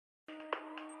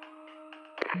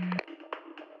Central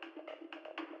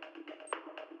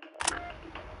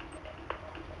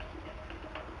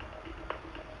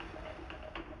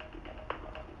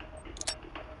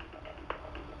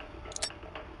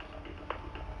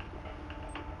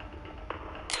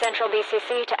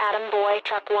BCC to Adam Boy,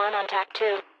 Truck 1 on TAC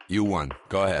 2. U1,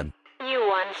 go ahead.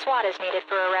 U1, SWAT is needed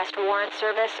for arrest warrant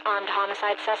service, armed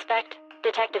homicide suspect.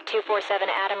 Detective 247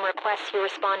 Adam requests you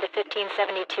respond to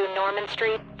 1572 Norman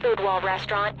Street, Food Wall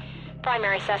Restaurant.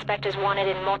 Primary suspect is wanted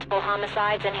in multiple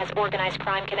homicides and has organized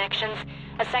crime connections.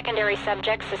 A secondary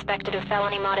subject suspected of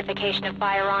felony modification of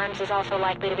firearms is also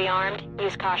likely to be armed.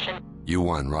 Use caution.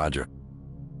 U1, roger.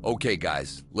 Okay,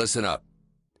 guys, listen up.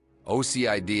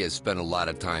 OCID has spent a lot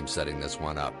of time setting this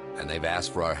one up, and they've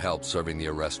asked for our help serving the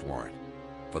arrest warrant.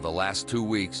 For the last 2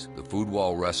 weeks, the Food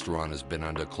Wall restaurant has been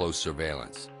under close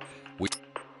surveillance.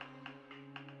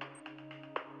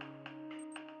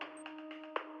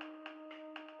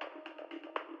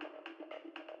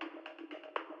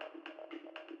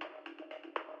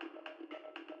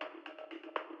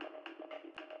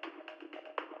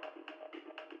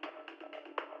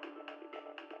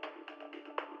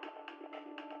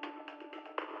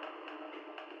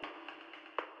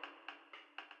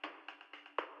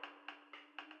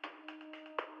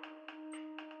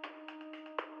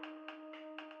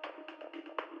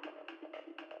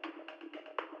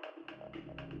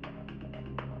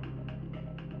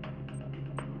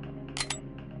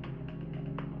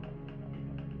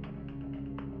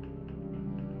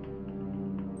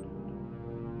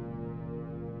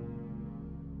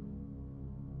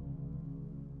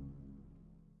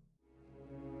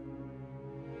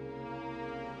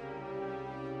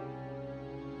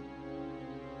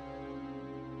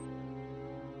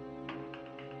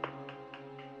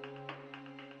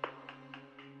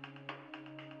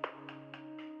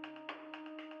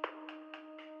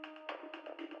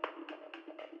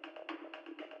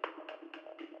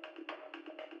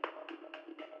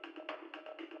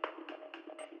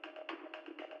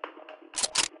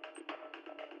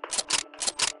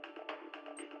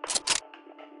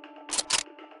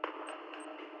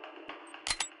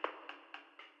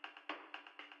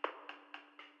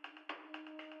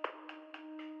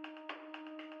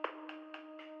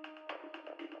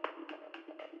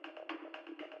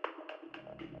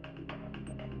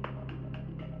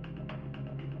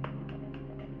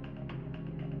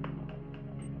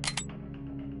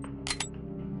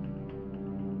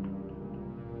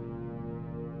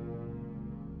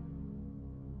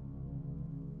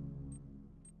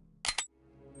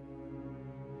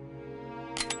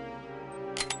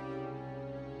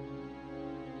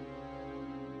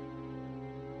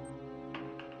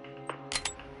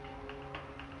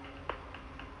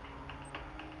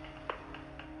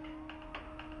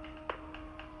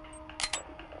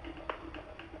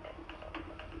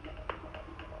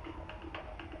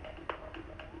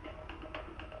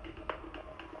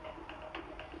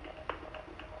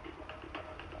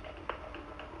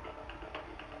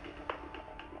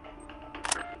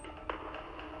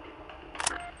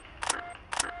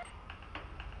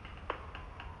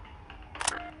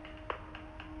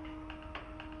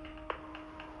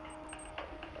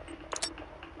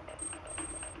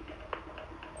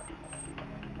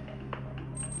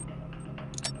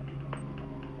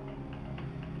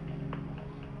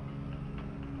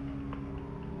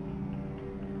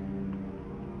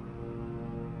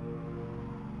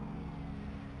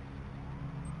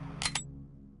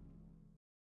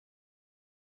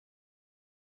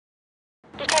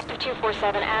 Detective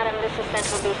 247 Adam, this is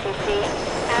Central BCC.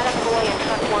 Adam Boy and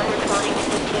Truck 1 responding to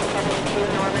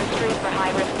 1572 Norman Street for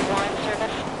high-risk warrant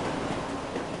service.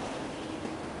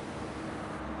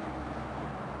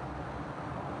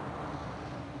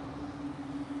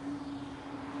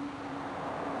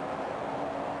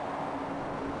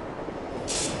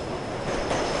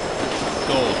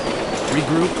 Gold.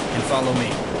 Regroup and follow me.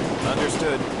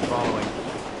 Understood. Following.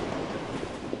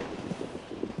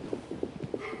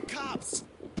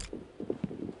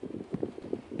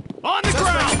 On the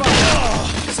ground!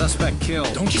 Suspect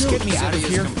killed. Don't you get me out of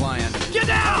here? Compliant. Get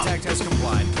down! Contact has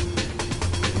complied.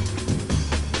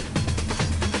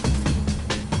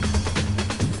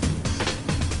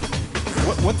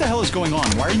 What the hell is going on?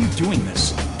 Why are you doing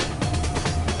this?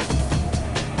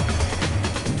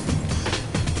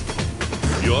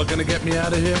 You're gonna get me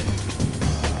out of here?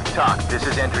 TOC, this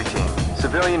is entry team.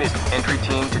 Civilian is entry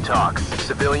team to TOC.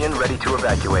 Civilian ready to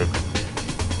evacuate.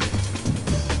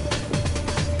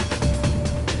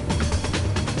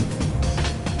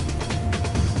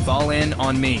 Fall in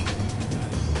on me.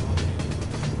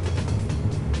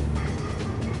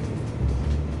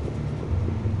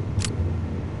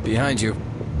 Behind you.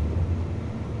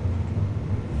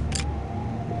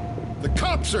 The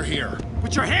cops are here.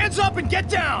 Put your hands up and get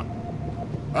down!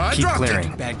 I Keep dropped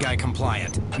clearing. it. Bad guy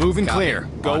compliant. Moving Copy. clear.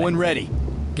 Go On when it. ready.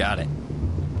 Got it.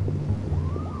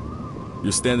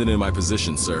 You're standing in my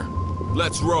position, sir.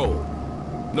 Let's roll.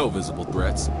 No visible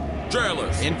threats.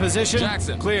 Trailers. In position.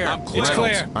 Jackson. Clear. I'm clear. It's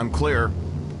clear. I'm clear.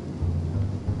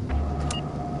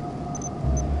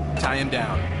 Tie him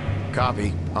down.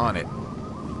 Copy. On it.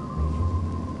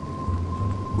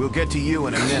 We'll get to you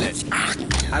in a minute.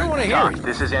 I don't want to hear Talk, it.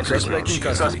 this is entry Suspect team. in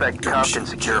custody. Suspect cuffed and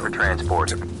secure for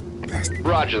transport.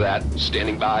 Roger that.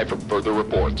 Standing by for further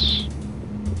reports.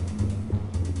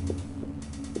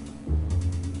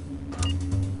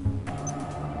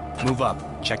 Move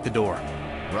up. Check the door.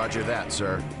 Roger that,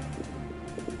 sir.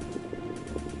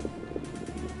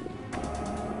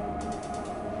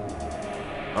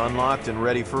 Unlocked and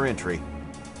ready for entry.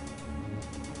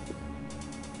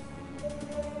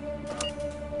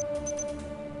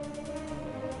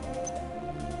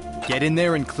 Get in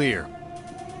there and clear.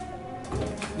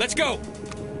 Let's go.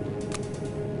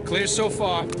 Clear so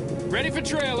far. Ready for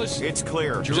trailers. It's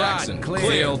clear. Jackson. Clear.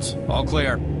 Fields. All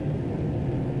clear.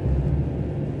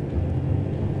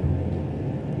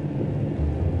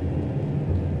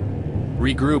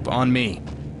 Regroup on me.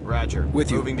 Roger.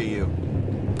 With you. Moving to you.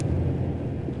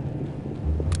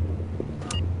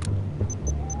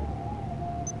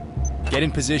 Get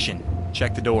in position.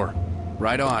 Check the door.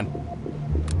 Right on.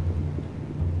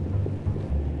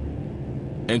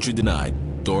 Entry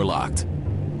denied. Door locked.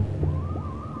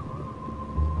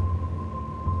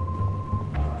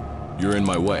 You're in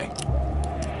my way.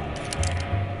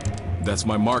 That's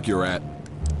my mark you're at.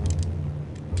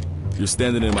 You're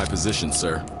standing in my position,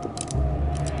 sir.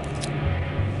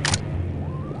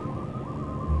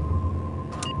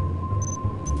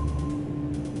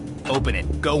 Open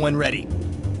it. Go when ready.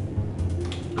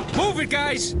 Move it,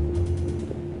 guys.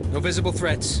 No visible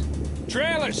threats.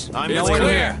 Trailers. I'm It's going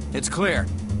clear. in. It's clear.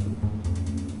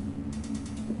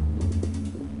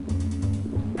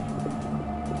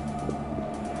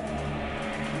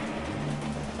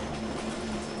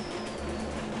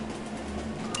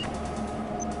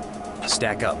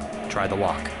 Stack up. Try the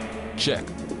lock. Check.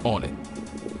 On it.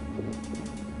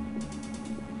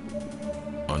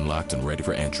 Unlocked and ready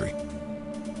for entry.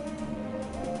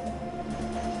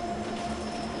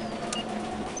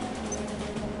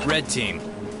 Red team.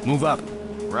 Move up.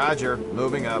 Roger.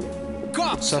 Moving up.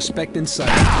 Cop. Suspect inside.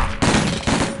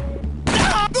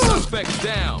 Suspect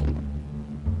down.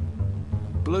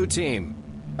 Blue team.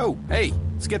 Oh, hey.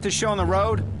 Let's get this show on the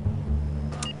road.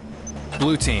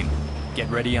 Blue team. Get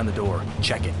ready on the door.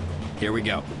 Check it. Here we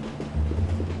go.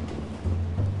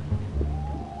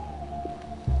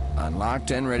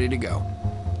 Unlocked and ready to go.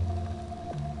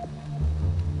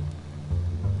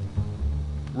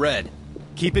 Red.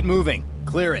 Keep it moving.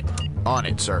 Clear it. On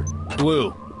it, sir. Blue.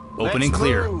 Open Let's and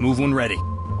clear. move. Move when ready.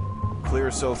 Clear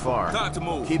so far. Time to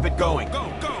move. Keep it going.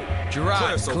 Go, go. Gerard,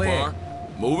 Clear so clear. far.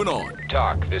 Moving on.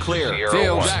 Talk, this Clear. is Sierra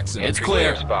Fields. 1. Jackson. Entry It's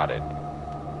clear. spotted.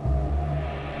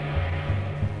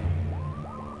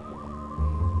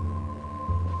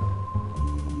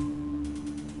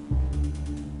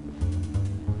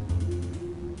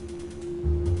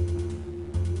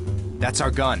 That's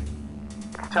our gun.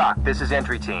 Talk, this is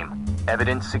entry team.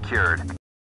 Evidence secured.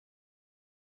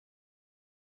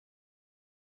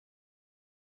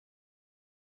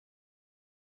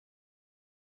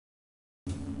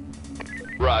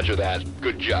 Roger that.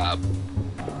 Good job.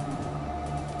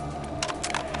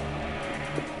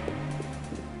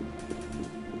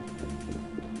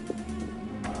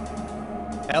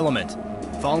 Element.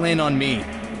 Fall in on me.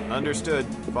 Understood.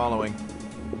 Following.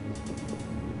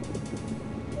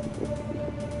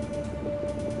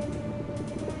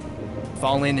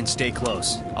 Fall in and stay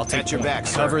close. I'll take At your point. back,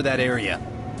 sir. Cover that area.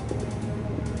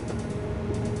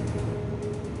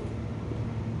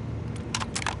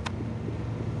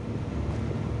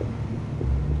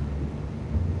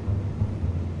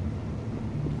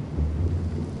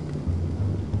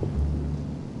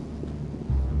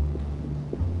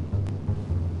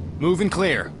 Moving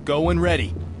clear. Go when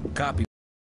ready. Copy.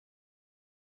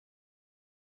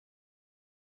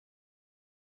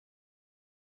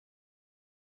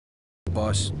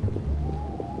 Boss.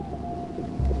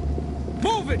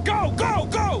 Move it! Go! Go!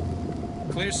 Go!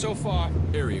 Clear so far.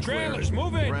 Area clear. Trailers,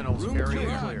 move it! Reynolds, Room area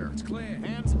clear. clear. It's clear.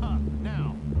 Hands up,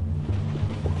 now.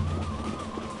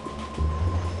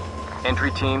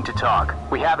 Entry team to talk.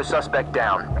 We have a suspect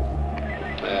down.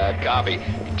 Copy.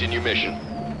 Continue mission.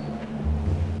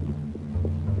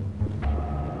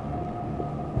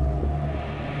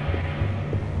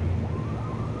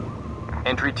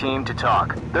 Entry team to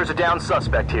talk. There's a down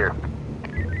suspect here.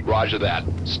 Roger that.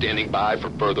 Standing by for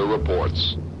further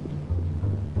reports.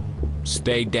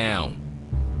 Stay down.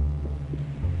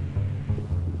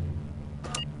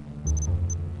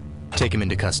 Take him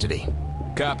into custody.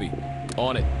 Copy.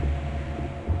 On it.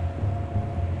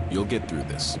 You'll get through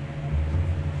this.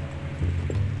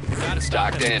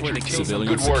 Dock to entry team.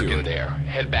 Civilian Good work secured. in there.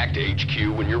 Head back to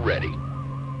HQ when you're ready.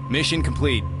 Mission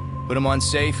complete. Put him on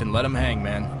safe and let him hang,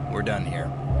 man. We're done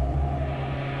here.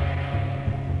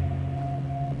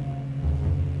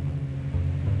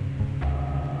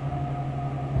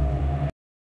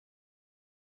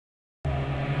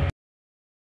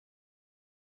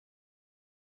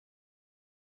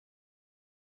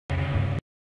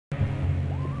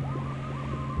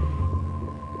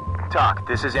 TOC,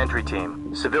 this is entry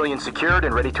team. Civilian secured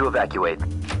and ready to evacuate.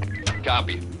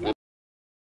 Copy. We'll